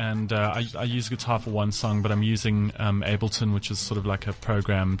synths, and I use guitar for one song, but I'm using Ableton, which is sort of like a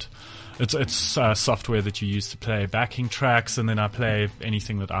programmed. It's software that you use to play backing tracks, and then I play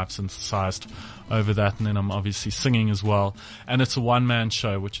anything that I've synthesized over that, and then I'm obviously singing as well. And it's a one-man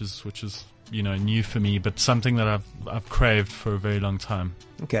show, which is new for me, but something that I've craved for a very long time.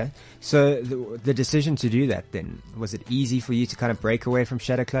 Okay. So the decision to do that then, was it easy for you to kind of break away from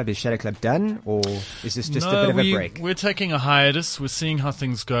Shadow Club? Is Shadow Club done, or is this just a bit of a break? We're taking a hiatus. We're seeing how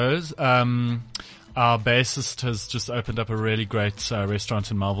things goes. Our bassist has just opened up a really great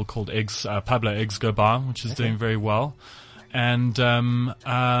restaurant in Marvel called Pablo Eggs Go Bar, which is doing very well. And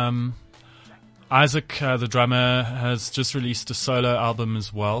Isaac, the drummer, has just released a solo album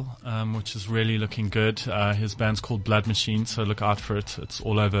as well, which is really looking good. His band's called Blood Machine, so look out for it. It's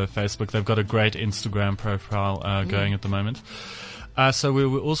all over Facebook. They've got a great Instagram profile going at the moment. So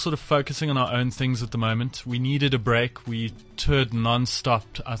we're all sort of focusing on our own things at the moment. We needed a break. We toured non-stop.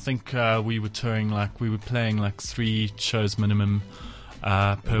 I think we were playing like 3 shows minimum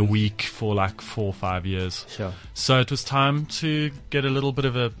per week for like 4 or 5 years. Sure. So it was time to get a little bit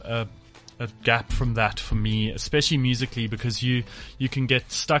of a gap from that for me, especially musically, because you can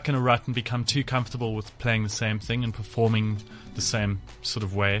get stuck in a rut and become too comfortable with playing the same thing and performing the same sort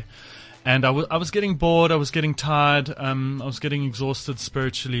of way. And I was getting bored, I was getting tired, I was getting exhausted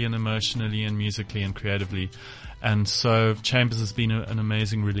spiritually and emotionally and musically and creatively. And so Chambers has been an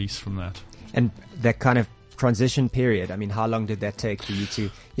amazing release from that. And that kind of transition period, I mean, how long did that take for you to,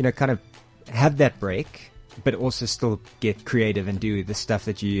 kind of have that break, but also still get creative and do the stuff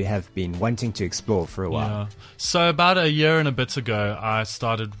that you have been wanting to explore for a while? Yeah. So about a year and a bit ago,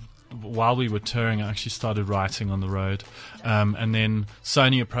 while we were touring, I actually started writing on the road. And then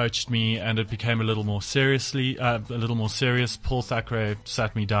Sony approached me and it became a little more serious. Paul Thackeray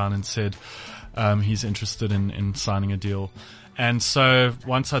sat me down and said, he's interested in signing a deal. And so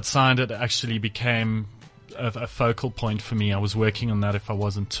once I'd signed it actually became a focal point for me. I was working on that if I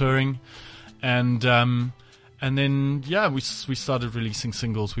wasn't touring. And then, we started releasing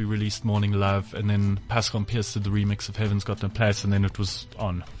singles. We released Morning Love, and then Pascal and Pierce did the remix of Heaven's Got No Place, and then it was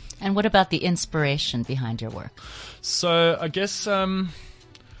on. And what about the inspiration behind your work? So I guess I've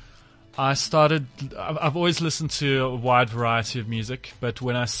always listened to a wide variety of music, but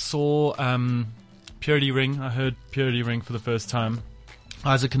when I saw Purity Ring, I heard Purity Ring for the first time.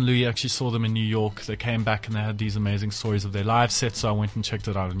 Isaac and Louis actually saw them in New York. They came back and they had these amazing stories of their live sets, so I went and checked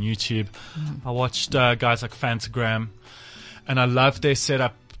it out on YouTube. I watched guys like Fantagram, and I loved their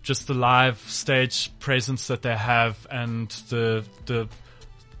setup, just the live stage presence that they have, and the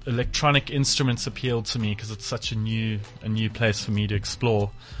electronic instruments appealed to me because it's such a new place for me to explore,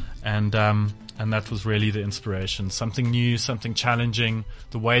 and that was really the inspiration. Something new, something challenging,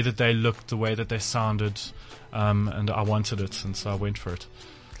 the way that they looked, the way that they sounded, and I wanted it, and so I went for it.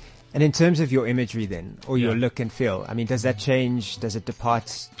 And in terms of your imagery then, or your look and feel, I mean, does that change? Does it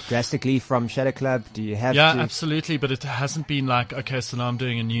depart drastically from Shadow Club? Do you have to? Yeah, absolutely, but it hasn't been like, okay, so now I'm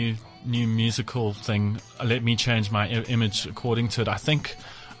doing a new musical thing. Let me change my image according to it. I think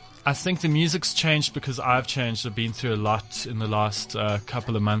the music's changed because I've changed. I've been through a lot in the last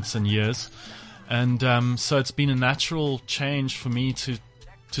couple of months and years. And so it's been a natural change for me to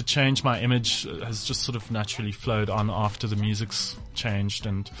change my image. Has just sort of naturally flowed on after the music's changed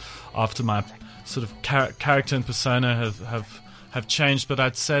and after my sort of character and persona have changed. But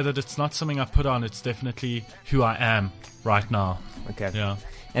I'd say that it's not something I put on. It's definitely who I am right now. Okay. Yeah.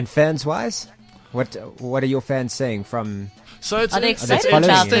 And fans-wise, what are your fans saying from... So are they excited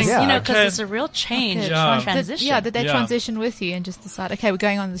about this? Because it's a real change, transition. Did they transition with you and just decide, okay, we're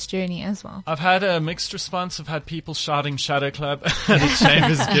going on this journey as well? I've had a mixed response. I've had people shouting Shadow Club at a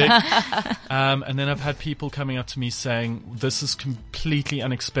Chambers gig. And then I've had people coming up to me saying, this is completely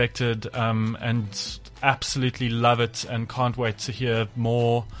unexpected, and absolutely love it and can't wait to hear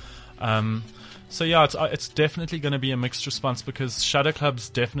more. So yeah, it's definitely going to be a mixed response because Shadow Club's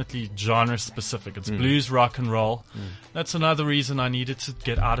definitely genre specific. It's blues, rock and roll. That's another reason I needed to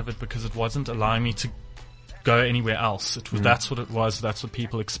get out of it because it wasn't allowing me to go anywhere else. It was that's what it was. That's what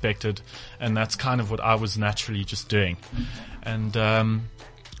people expected, and that's kind of what I was naturally just doing. And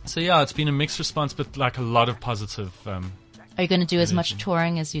so yeah, it's been a mixed response, but like a lot of positive. Are you going to do as much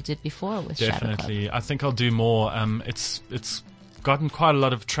touring as you did before with Shadow Club? Definitely. I think I'll do more. It's gotten quite a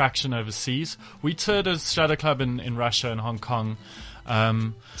lot of traction overseas. We toured as Shadow Club in Russia and Hong Kong.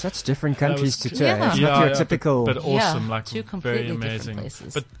 Such different countries to tour. Yeah. It's not your typical... But awesome, like two completely very amazing.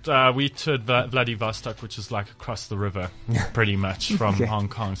 Places. But we toured Vladivostok, which is like across the river, pretty much from Hong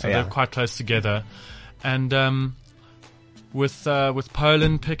Kong. So they're quite close together. And with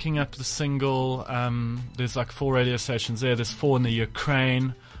Poland picking up the single, there's like 4 radio stations there. There's 4 in the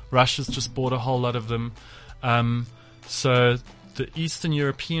Ukraine. Russia's just bought a whole lot of them. So the Eastern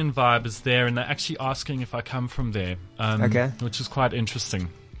European vibe is there, and they're actually asking if I come from there, which is quite interesting.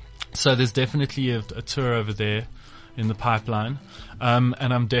 So there's definitely a tour over there in the pipeline, and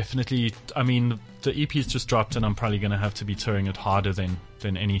I'm definitely, the EP's just dropped, and I'm probably going to have to be touring it harder than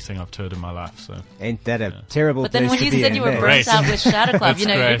anything I've toured in my life. So ain't that a terrible place to be? But then when you said you were burnt out with Shadow Club,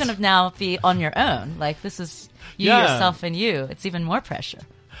 you're going to now be on your own. Like this is you yourself and you. It's even more pressure.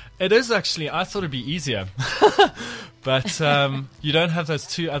 It is actually. I thought it'd be easier, but you don't have those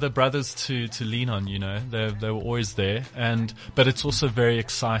 2 other brothers to lean on. They were always there, but it's also very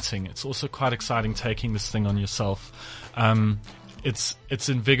exciting. It's also quite exciting taking this thing on yourself. It's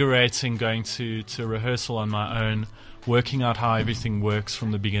invigorating going to rehearsal on my own, working out how everything works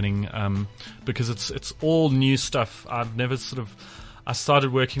from the beginning, because it's all new stuff. I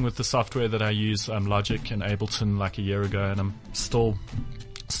started working with the software that I use, Logic and Ableton, like a year ago, and I'm still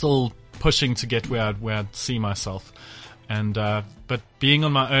pushing to get where I'd see myself, and but being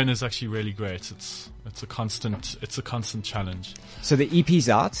on my own is actually really great. It's a constant challenge. So the EP's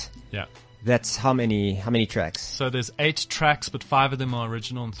out. Yeah. That's how many tracks? So there's 8 tracks, but 5 of them are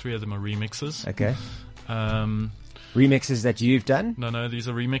original and 3 of them are remixes. Okay. remixes that you've done? No, these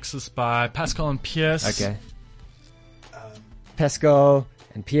are remixes by Pascal and Pierce. Okay. Pascal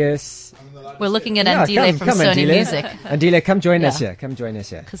and Pierce. We're looking at Andile from Sony Andile. Music. Andile, come join us Yeah. here. Come join us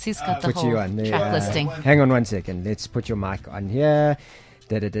here. Because he's got the Put you whole on the, track listing. Hang on one second. Let's put your mic on here.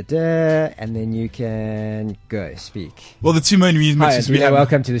 And then you can go speak. Well, the two main Hi, mixes we Andile, have.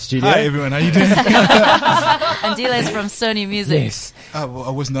 welcome to the studio. Hi, everyone. How you doing? Andile is from Sony Music. Yes. Well, I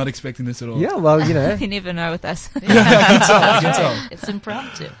was not expecting this at all. Yeah, well, you know. You never know with us. I can tell. It's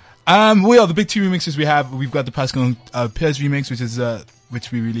impromptu. Well, the big two remixes we have, we've got the Pascal and Pierce remix,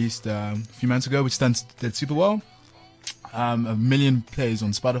 which we released a few months ago, which did super well. 1 million plays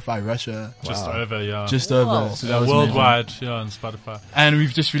on Spotify, Russia. Just over, yeah. Just over. So that was worldwide, amazing. yeah, on Spotify. And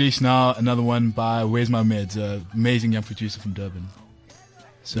we've just released now another one by Where's My Meds, amazing young producer from Durban.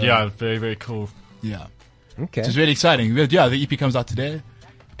 So, Yeah, very, very cool. Yeah. Okay. So it's really exciting. Yeah, the EP comes out today.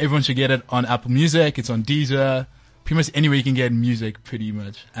 Everyone should get it on Apple Music. It's on Deezer. Pretty much anywhere you can get music, pretty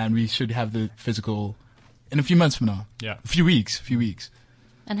much. And we should have the physical in a few months from now. Yeah. A few weeks.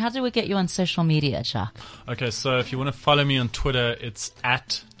 And how do we get you on social media, Jacques? Okay, so if you want to follow me on Twitter, it's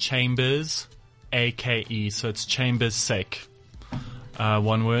at Chambers, AKE. So it's Chambers Sake.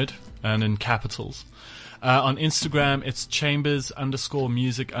 One word, and in capitals. On Instagram, it's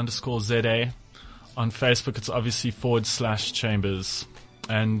Chambers_music_ZA. On Facebook, it's obviously /Chambers.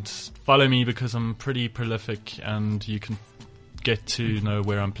 And follow me because I'm pretty prolific and you can get to know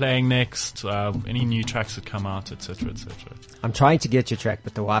where I'm playing next, any new tracks that come out, etc., etc. I'm trying to get your track,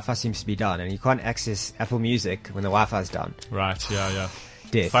 but the Wi-Fi seems to be down, and you can't access Apple Music when the Wi-Fi is down. Right, yeah.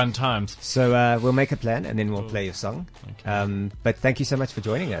 Death. Fun times. So we'll make a plan, and then we'll play your song. Okay. But thank you so much for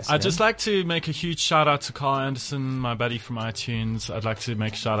joining us. I'd just like to make a huge shout out to Carl Anderson, my buddy from iTunes. I'd like to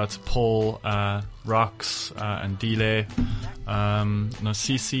make a shout out to Paul, Rox, and Dile,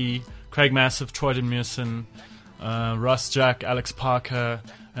 Cece, Craig Massive, Troy Muirson, Ross Jack, Alex Parker,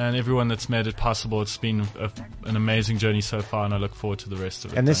 and everyone that's made it possible. It's been an amazing journey so far, and I look forward to the rest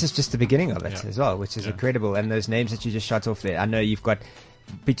of it. And this is just the beginning of it as well, which is Yeah. incredible. And those names that you just shot off there, I know you've got,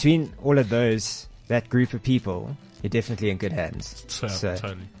 between all of those, that group of people, you're definitely in good hands. So,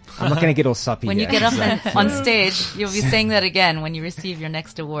 totally. I'm not going to get all soppy When you here. get up on stage, you'll be saying that again when you receive your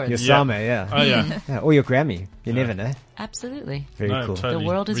next award. Your Sama, yeah. Oh, yeah. Yeah, or your Grammy. You never know. Absolutely. Very cool. Totally. The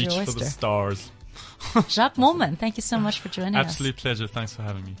world is Reach your for the oyster. stars. Jacques Moolman, thank you so much for joining us. Absolute pleasure. Thanks for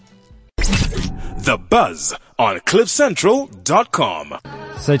having me. The Buzz on CliffCentral.com.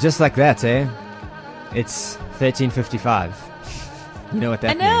 So just like that, it's 13:55. You know what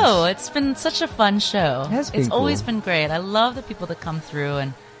that I know. means. It's been such a fun show. It has been It's always cool. been great. I love the people that come through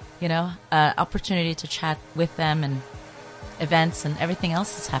and, opportunity to chat with them and events and everything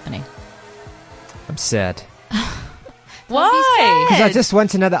else that's happening. I'm sad. Why? Because I just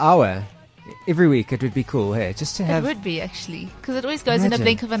want another hour. Every week it would be cool, hey, just to It have... would be, actually. Because it always goes in a Imagine.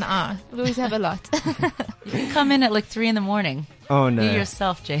 blink of an eye. We always have a lot. You can come in at like 3 a.m. Oh, no. You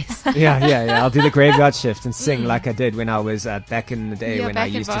yourself, Jace. Yeah. I'll do the graveyard shift and sing like I did when I was back in the day Yeah, when I back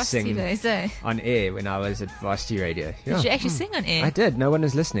in used to varsity sing days, eh? on air when I was at Varsity Radio. Yeah. Did you actually sing on air? I did. No one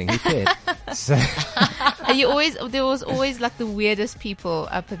was listening. Who cared? So, There was always like the weirdest people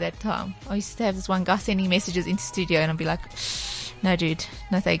up at that time. I used to have this one guy sending messages into studio and I'd be like, no, dude,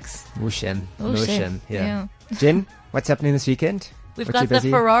 no thanks. Wushem. Oh, Wushem. shit. Yeah. Jen, what's happening this weekend? We've What got you the busy?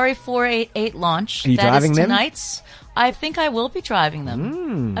 Ferrari 488 launch. Are you That is driving them? tonight. I think I will be driving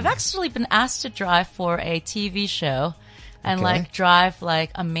them. I've actually been asked to drive for a TV show and Okay. drive like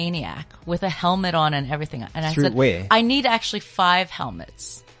a maniac with a helmet on and everything. And I Through said, where? I need actually 5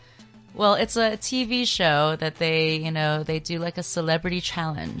 helmets. Well, it's a TV show that they do like a celebrity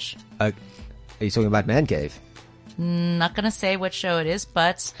challenge. Are you talking about Man Cave? Not going to say what show it is,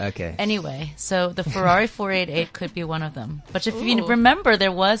 but Okay. anyway, so the Ferrari 488 could be one of them. But if you Ooh. remember,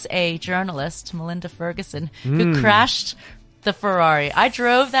 there was a journalist, Melinda Ferguson, who crashed the Ferrari. I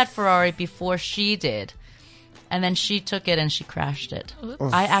drove that Ferrari before she did. And then she took it and she crashed it.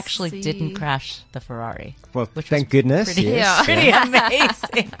 I actually See. didn't crash the Ferrari. Well, Which thank was goodness. Pretty, yes. pretty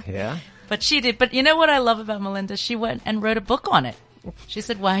amazing. Yeah. But she did. But you know what I love about Melinda? She went and wrote a book on it. She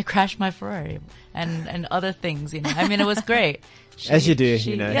said why I crashed my Ferrari and other things. I mean, it was great. As you do,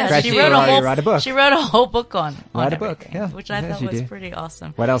 Yeah, crash she your wrote a Ferrari, whole write a book. She wrote a whole book on Write a book, everything, yeah. which I As thought you was do. pretty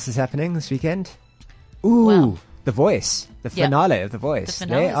awesome. What else is happening this weekend? Ooh, Well, The Voice. The yeah. finale of The Voice. The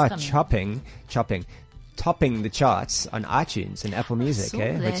finale They is are coming. topping the charts on iTunes and Apple Music, saw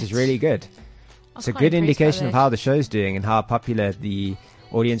which is that. really good. It's a quite good impressed by indication of that. how the show's doing and how popular the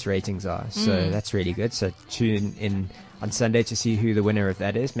audience ratings are. So that's really good. So tune in on Sunday to see who the winner of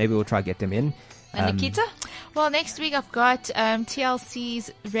that is. Maybe we'll try to get them in. And Nikita? Well, next week I've got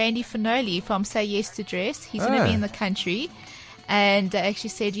TLC's Randy Finoli from Say Yes to Dress. He's going to be in the country. And they actually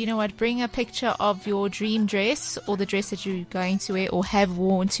said, you know what, bring a picture of your dream dress or the dress that you're going to wear or have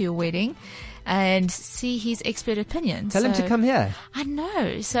worn to your wedding and see his expert opinion. Tell him to come here. I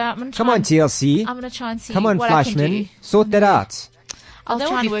know. So I'm going to Come on, TLC. I'm going to try and see Come on, what I can do. Fleischman. Sort that out. I'll that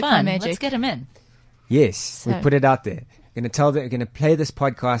try would and be work my fun. magic. Let's get him in. Yes, we So- put it out there. We're going to play this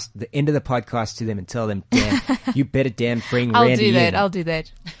podcast, the end of the podcast to them and tell them, damn, you better damn bring I'll Randy do that. in. I'll do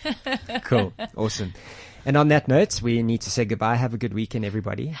that. Cool. Awesome. And on that note, we need to say goodbye. Have a good weekend,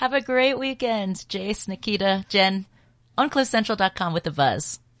 everybody. Have a great weekend, Jace, Nikita, Jen, on CliffCentral.com with the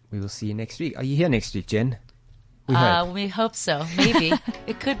buzz. We will see you next week. Are you here next week, Jen? We hope. We hope so. Maybe.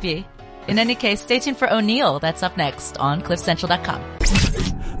 It could be. In any case, stay tuned for O'Neill. That's up next on CliffCentral.com.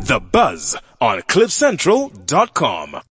 The Buzz on CliffCentral.com.